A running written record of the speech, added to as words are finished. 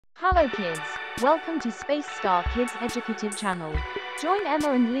Hello kids, welcome to Space Star Kids Educative Channel. Join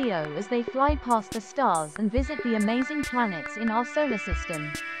Emma and Leo as they fly past the stars and visit the amazing planets in our solar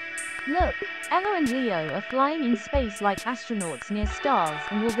system. Look, Emma and Leo are flying in space like astronauts near stars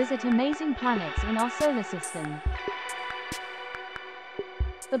and will visit amazing planets in our solar system.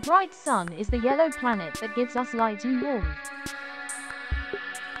 The bright sun is the yellow planet that gives us light and warmth.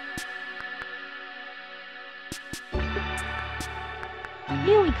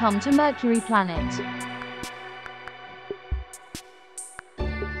 Here we come to Mercury planet.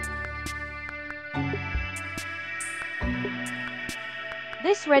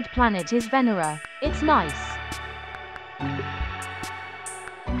 This red planet is Venera. It's nice.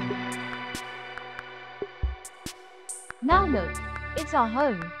 Now look, it's our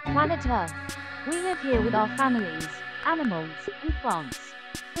home, planet Earth. We live here with our families, animals, and plants.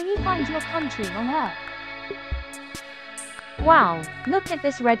 Can you find your country on Earth? Wow, look at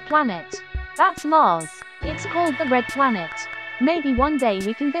this red planet. That's Mars. It's called the Red Planet. Maybe one day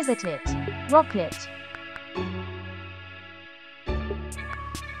we can visit it. Rocket.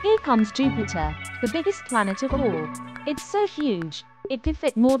 Here comes Jupiter, the biggest planet of all. It's so huge, it could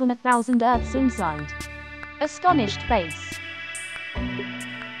fit more than 1,000 Earths inside. Astonished face.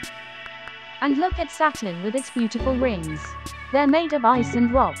 And look at Saturn with its beautiful rings. They're made of ice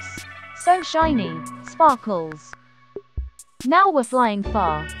and rocks. So shiny, sparkles. Now we're flying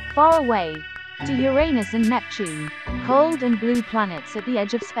far, far away, to Uranus and Neptune, cold and blue planets at the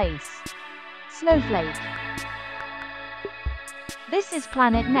edge of space. Snowflake. This is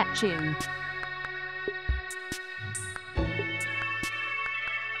planet Neptune.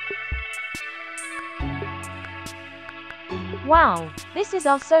 Wow, this is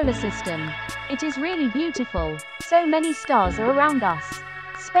our solar system. It is really beautiful. So many stars are around us.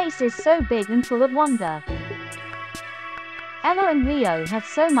 Space is so big and full of wonder. Emma and Leo have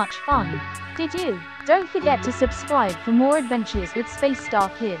so much fun. Did you? Don't forget to subscribe for more adventures with Space Star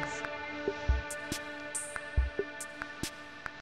Kids.